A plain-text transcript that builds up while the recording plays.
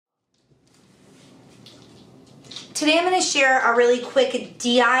Today I'm going to share a really quick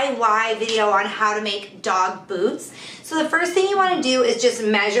DIY video on how to make dog boots. So the first thing you want to do is just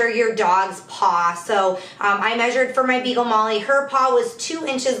measure your dog's paw. So I measured for my Beagle Molly. Her paw was 2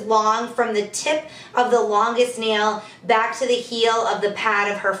 inches long from the tip of the longest nail back to the heel of the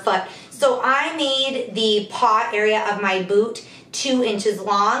pad of her foot. So I made the paw area of my boot 2 inches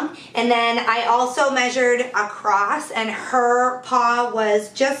long, and then I also measured across, and her paw was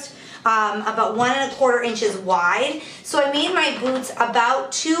just about 1 1/4 inches wide. So I made my boots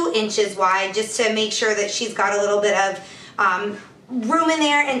about 2 inches wide just to make sure that she's got a little bit of room in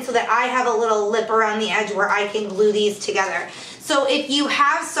there, and so that I have a little lip around the edge where I can glue these together. So if you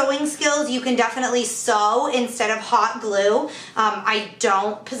have sewing skills, you can definitely sew instead of hot glue. I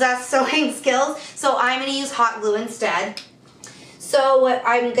don't possess sewing skills, so I'm going to use hot glue instead. So what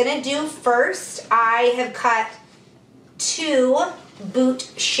I'm going to do first, I have cut 2 boot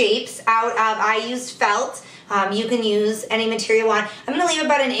shapes out of, I used felt. You can use any material you want. I'm going to leave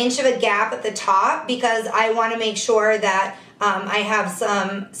about 1 inch of a gap at the top because I want to make sure that I have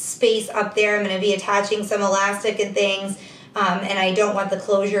some space up there. I'm going to be attaching some elastic and things, and I don't want the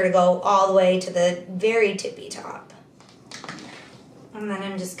closure to go all the way to the very tippy top. And then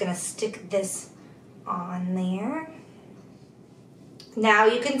I'm just going to stick this on there. Now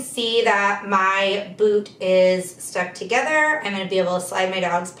you can see that my boot is stuck together. I'm going to be able to slide my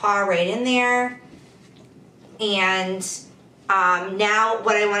dog's paw right in there. And now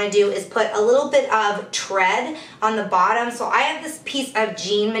what I want to do is put a little bit of tread on the bottom. So I have this piece of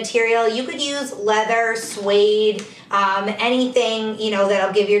jean material. You could use leather, suede, anything, you know,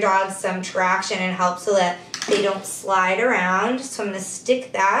 that'll give your dog some traction and help so that they don't slide around. So I'm going to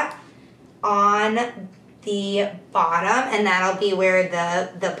stick that on the bottom, and that'll be where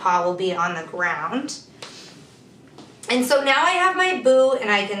the paw will be on the ground. And so now I have my boot, and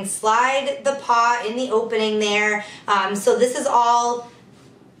I can slide the paw in the opening there. So this is all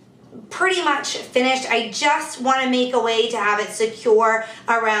pretty much finished. I just want to make a way to have it secure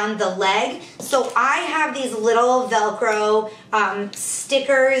around the leg. So I have these little Velcro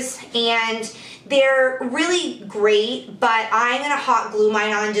stickers, and they're really great, but I'm going to hot glue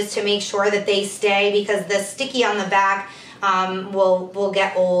mine on just to make sure that they stay, because the sticky on the back will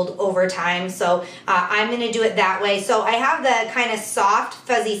get old over time. So I'm going to do it that way. So I have the kind of soft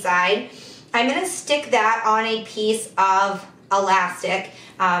fuzzy side. I'm going to stick that on a piece of elastic,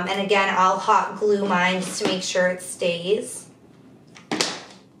 and again I'll hot glue mine just to make sure it stays.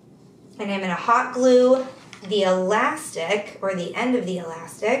 And I'm going to hot glue the elastic, or the end of the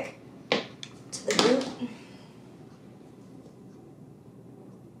elastic, to the boot.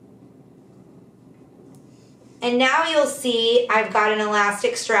 And now you'll see I've got an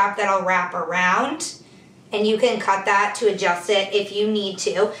elastic strap that I'll wrap around, and you can cut that to adjust it if you need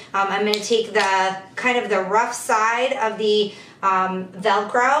to. I'm going to take the kind of the rough side of the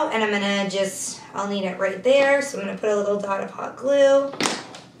Velcro, and I'm going to just, I'll need it right there, so I'm going to put a little dot of hot glue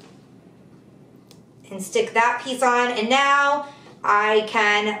and stick that piece on. And now I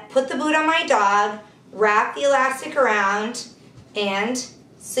can put the boot on my dog, wrap the elastic around, and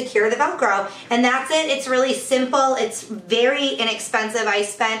secure the Velcro. And that's it. It's really simple. It's very inexpensive. I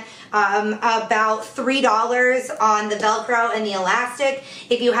spent about $3 on the Velcro and the elastic.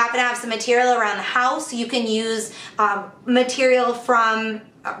 If you happen to have some material around the house, you can use material from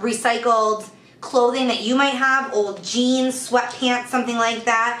recycled clothing that you might have, old jeans, sweatpants, something like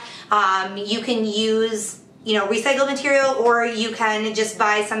that. You can use, you know, recycled material, or you can just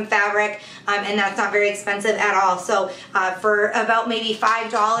buy some fabric, and that's not very expensive at all. So for about maybe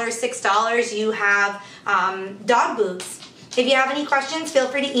 $5, $6, you have dog boots. If you have any questions, feel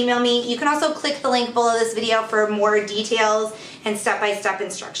free to email me. You can also click the link below this video for more details and step-by-step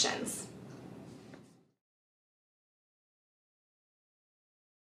instructions.